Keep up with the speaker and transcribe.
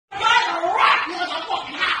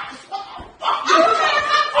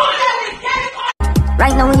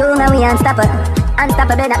me unstoppable.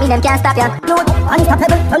 Unstoppable, that mean them can't stop ya.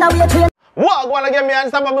 Unstoppable, run away train. What going to get me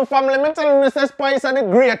unstoppable family? Me telling you, say Spice are the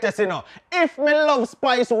greatest, you know. If me love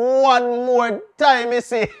Spice one more time, you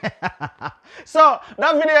see. So,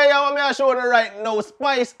 that video here what me show you right now,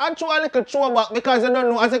 Spice, I show a little throwback because you don't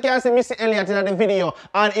know, as you can see Missy Elliott in the video,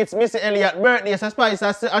 and it's Missy Elliott's birthday, so Spice,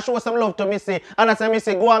 I show some love to Missy, and I say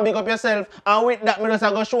Missy, go and big up yourself, and with that, me just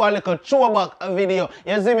go show a little throwback video,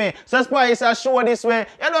 you see me? So Spice, I show this way,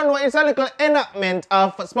 you don't know, it's a little enactment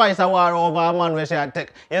of Spice a war over a man where she had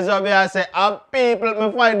take. You see what I say, people,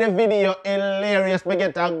 me find the video hilarious, me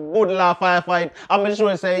get a good laugh fight, and me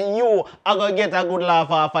sure say you are going to get a good laugh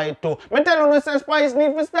fight too. Me tell you, Mr. Spice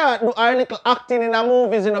need to start do a little acting in the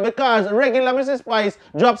movies, you know, because regular Mrs. Spice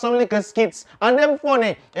drop some little skits and them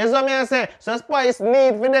funny. You see what I say? So Spice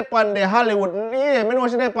need to dip on the Hollywood. Yeah, me know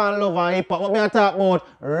she dip on love and hip hop, but me talk about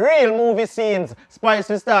real movie scenes. Spice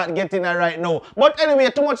will start getting it right now. But anyway,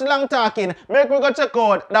 too much long talking. Make me go check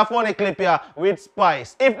out that funny clip here with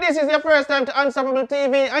Spice. If this is your first time to Unstoppable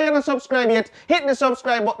TV and you're not subscribed yet, hit the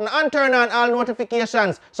subscribe button and turn on all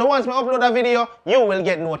notifications. So once we upload a video, you will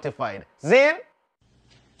get notified. Zane?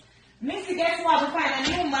 Missy, guess what? We find a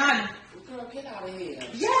new man. Girl, get out of here.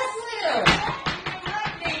 Yes, Will. Who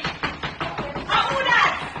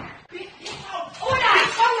that? Who that?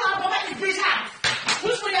 Hold on, go back to this bitch house.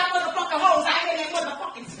 Which one of y'all motherfucking hoes? I ain't in that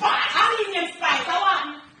motherfucking spot. I ain't in them spice. I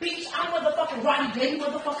want, bitch, I'm motherfucking Ronnie Baby,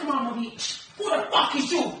 motherfucking mama, bitch. Who the fuck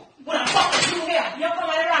is you? What the fuck is you here? You're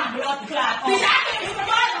coming around with the class. Bitch, I can't even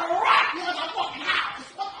find a rock. You in the fucking house.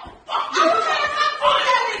 What the fuck? You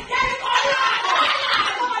can't find a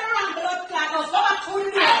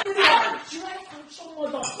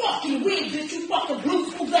motherfucking wig, bitch, you fucking blue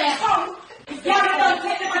school asshole. Y'all done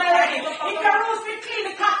take the money already. If your rules been clean,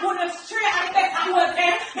 the cop would have straight out of that I was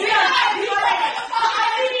there. I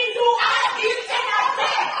didn't do anything out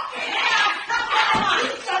there. You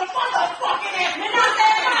some motherfucking ass. Me not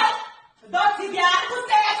say that. Dirty girl, who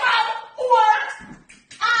say that? What?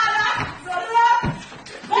 Anna, so look.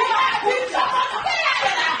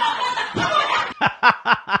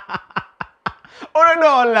 Oh,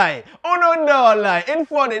 don't lie. Oh, don't lie. It's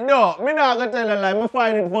funny, no. Me not gonna tell a lie. Me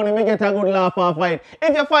find it funny. Me get a good laugh and fight.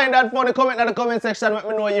 If you find that funny, comment in the comment section. Let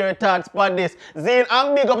me know your thoughts about this. Zane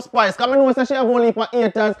and big up Spice. Because I know that she have only for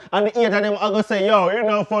haters. And the hater them are gonna say, yo, you're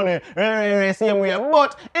not funny. Same way.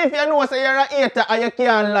 But if you know say you're a hater and you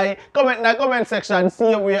can't lie, comment in the comment section.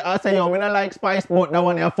 Same way. I say, yo, me not like Spice, but that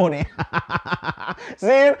one is funny.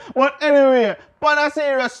 Zane? But anyway, on a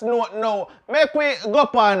serious note now, make we go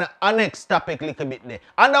on a next topic a little bit there.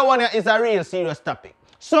 And that one is a real serious topic.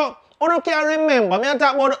 So, you can remember, me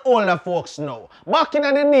talk about the older folks now. Back in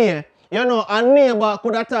the day, you know, a neighbor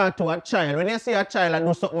could have talked to a child. When you see a child and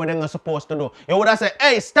do something what they're not supposed to do, you would have said,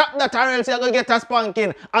 hey, stop that or else you're going to get a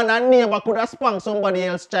spanking. And a neighbor could have spanked somebody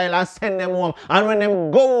else's child and send them home. And when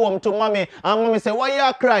them go home to mommy, and mommy say, why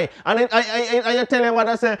you cry? And you tell them what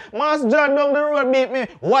I say, Master John down the road beat me.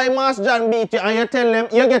 Why Master John beat you? And you tell them,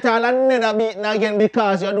 you get all another beating again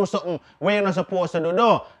because you do something where you're not supposed to do.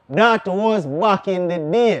 No. That was back in the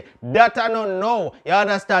day. That I don't know. You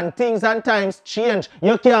understand? Things and times change.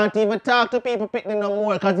 You can't even talk to people pitney no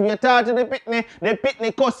more. Because if you talk to the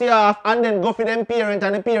pitney cuss you off and then go for them parent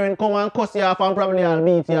and the parent come and cuss you off and probably I'll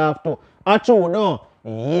beat you off too. True, no?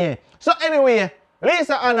 Yeah. So anyway,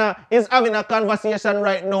 Lisa Hanna is having a conversation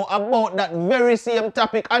right now about that very same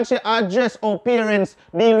topic and she addressed how parents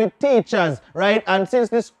deal with teachers, right? And since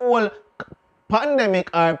this whole pandemic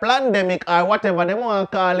or plandemic or whatever they want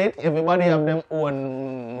to call it, everybody have their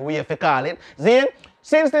own way to call it. See,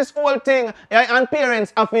 since this whole thing and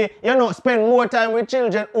parents have to, you know, spend more time with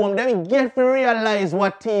children home, then get to realize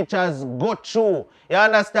what teachers go through. You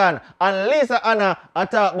understand? And Lisa Hanna I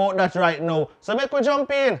talk about that right now. So make we jump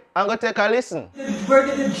in and go take a listen. Where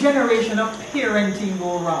did the generation of parenting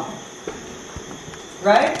go wrong?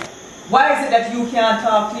 Right? Why is it that you can't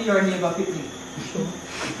talk to your neighbor picnic?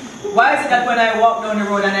 Why is it that when I walk down the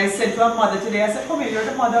road and I said to a mother today, I said, come here, you're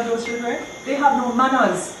the mother of those children? They have no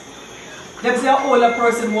manners. They say an older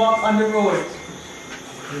person walk on the road.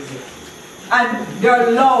 And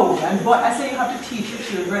they're loud. But I say you have to teach your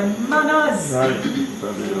children manners. Right.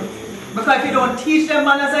 Because if you don't teach them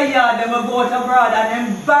manners a yard, they will go out abroad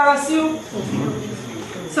and embarrass you.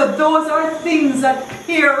 So those are things that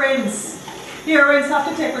parents have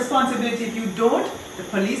to take responsibility. If you don't, the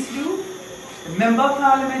police do. The Member of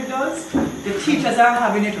Parliament does. The teachers are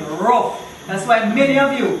having it rough. That's why many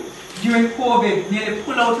of you, during COVID, nearly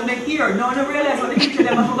pull out when they hear. No one realize what the teacher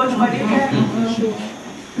them have forgotten what they hear.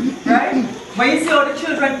 Right? When you see how the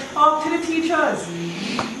children talk to the teachers.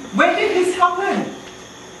 When did this happen?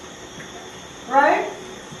 Right?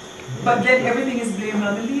 But then everything is blamed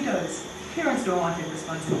on the leaders. Parents don't want to take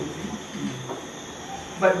responsibility.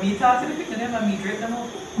 But we talk to the people and we drape them up.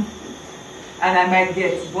 And I might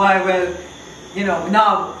get, boy, well, you know,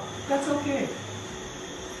 now, that's okay.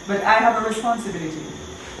 But I have a responsibility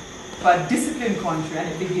for a disciplined country, and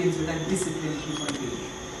it begins with a disciplined human being.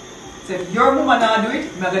 So if your woman not do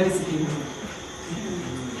it, I'm going to discipline you.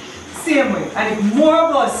 Same way. And if more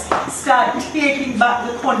of us start taking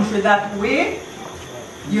back the country that way,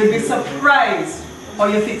 you'll be surprised how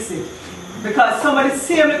you fix it. Because some of the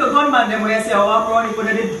same little gunman them where you say, oh, walk around, you put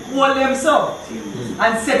it, hold them so.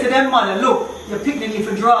 And say to them, mother, look, your picnic need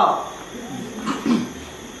for draw.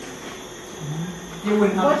 You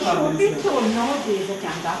wouldn't have a problem. But should be told nowadays you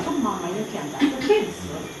can't talk to mama, you can't talk to kids.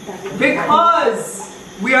 Because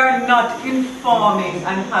we are not informing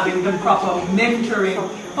and having the proper mentoring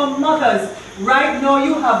for mothers. Right now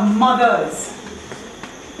you have mothers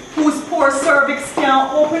whose poor cervix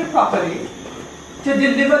can't open properly to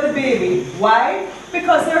deliver the baby. Why?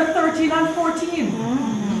 Because they're 13 and 14.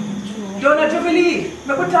 Don't you believe?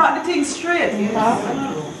 We could talk the thing straight.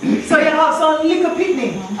 So you have some little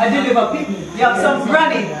picnic, a deliver picnic. You have some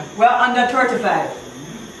granny, we're under 35.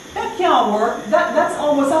 That can't work. That's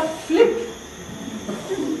almost a flip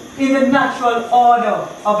in the natural order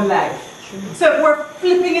of life. So if we're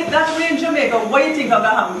flipping it that way in Jamaica, what do you think of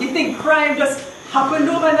that? You think crime just happened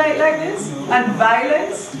overnight like this? And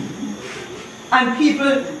violence? And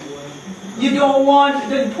people, you don't want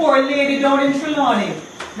the poor lady down in Trelawney.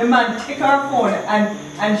 The man take her phone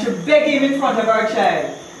and she beg him in front of her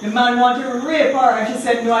child. The man wanted to rape her and she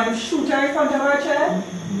said no and shoot her in front of her child.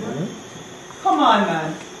 Come on,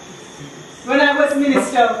 man. When I was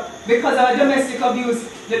minister, because of domestic abuse,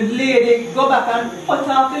 the lady go back and cut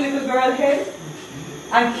off the little girl's head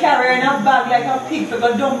and carry her in a bag like a pig to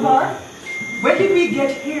go dump her. Where did we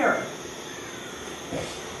get here?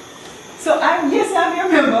 So yes, I'm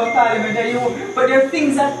a member of parliament, but there are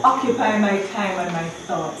things that occupy my time and my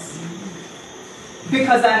thoughts.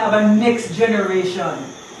 Because I have a next generation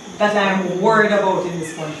that I am worried about in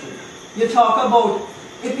this country. You talk about,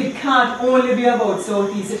 if it can't only be about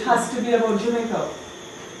Southeast, it has to be about Jamaica.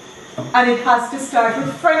 And it has to start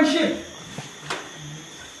with friendship.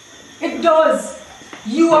 It does.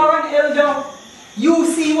 You are an elder. You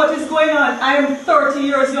see what is going on. I am 30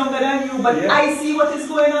 years younger than you, but yeah. I see what is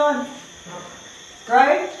going on.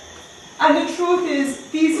 Right? And the truth is,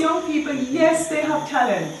 these young people, yes, they have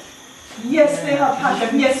talent. Yes, they have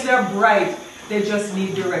passion. Yes, they're bright. They just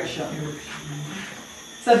need direction.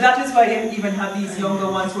 So that is why I even have these younger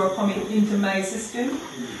ones who are coming into my system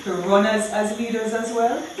to run as leaders as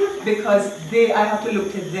well. Because I have to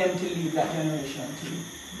look to them to lead that generation too.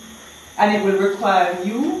 And it will require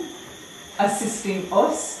you assisting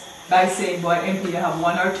us by saying, boy, MP, you have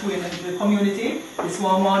one or two in the community. This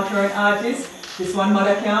one want to turn artist. This one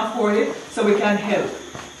mother can't afford it, so we can help.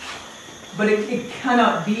 But it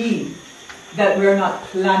cannot be that we're not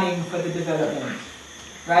planning for the development.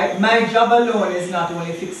 Right? My job alone is not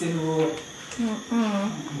only fixing road.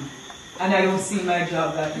 And I don't see my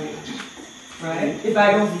job that way. Right? If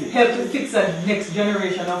I don't help to fix a next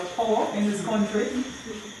generation of poor in this country,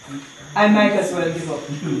 I might as well give up.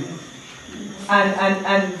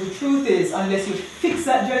 And the truth is, unless you fix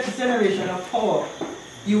that generation of power,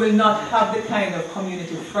 you will not have the kind of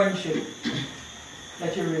community friendship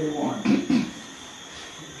that you really want.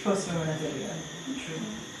 Trust me when I tell you that.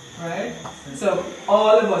 Right? So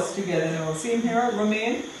all of us together now, same here,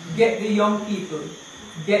 Romain, get the young people,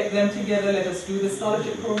 get them together, let us do the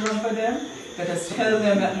scholarship program for them, let us tell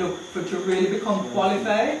them that look, to really become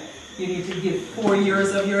qualified, you need to give 4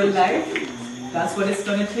 years of your life. That's what it's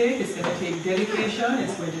going to take. It's going to take dedication,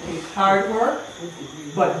 it's going to take hard work,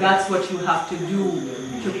 but that's what you have to do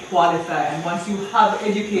to qualify. And once you have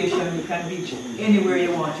education, you can reach anywhere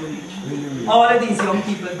you want to reach. All of these young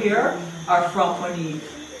people here are from Honey,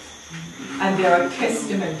 and they're a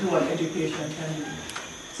testament to what education can do.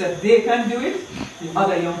 So if they can do it, the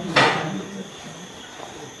other young people can do it.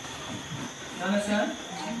 You understand?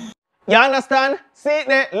 You understand? See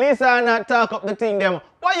there, Lisa and I talk up the thing them.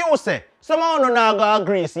 What you say? Someone don't go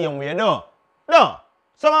agree same way, no? No.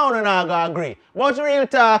 Someone don't go agree. But real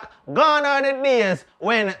talk, gone are the days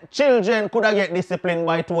when children could get disciplined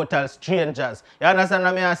by total strangers. You understand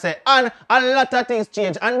what I say? And a lot of things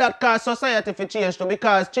change. And that cause society to change too,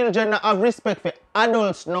 because children don't have respect for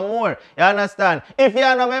adults no more. You understand? If you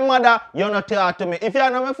are not my mother, you not talk to me. If you are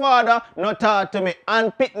not my father, not talk to me.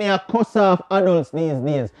 And pitney a cuss off adults these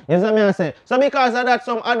days. You see what I say? So because of that,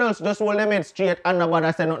 some adults just hold them head straight and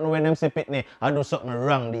nobody say nothing when them say pitney and do something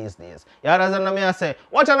wrong these days. You understand what I say?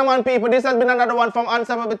 Watch on, man, people. This has been another one from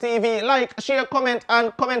Unstoppable TV. Like, share, comment,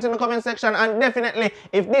 and comment in the comment section. And definitely,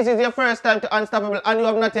 if this is your first time to Unstoppable and you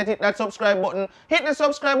have not yet hit that subscribe button, hit the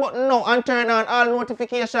subscribe button now and turn on all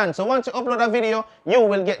notifications. So once you upload a video, you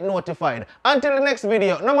will get notified. Until the next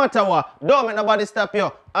video, no matter what, don't make nobody stop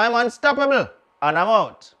you. I'm Unstoppable, and I'm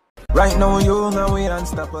out. Right now, you know we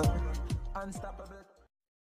unstoppable. Unstoppable.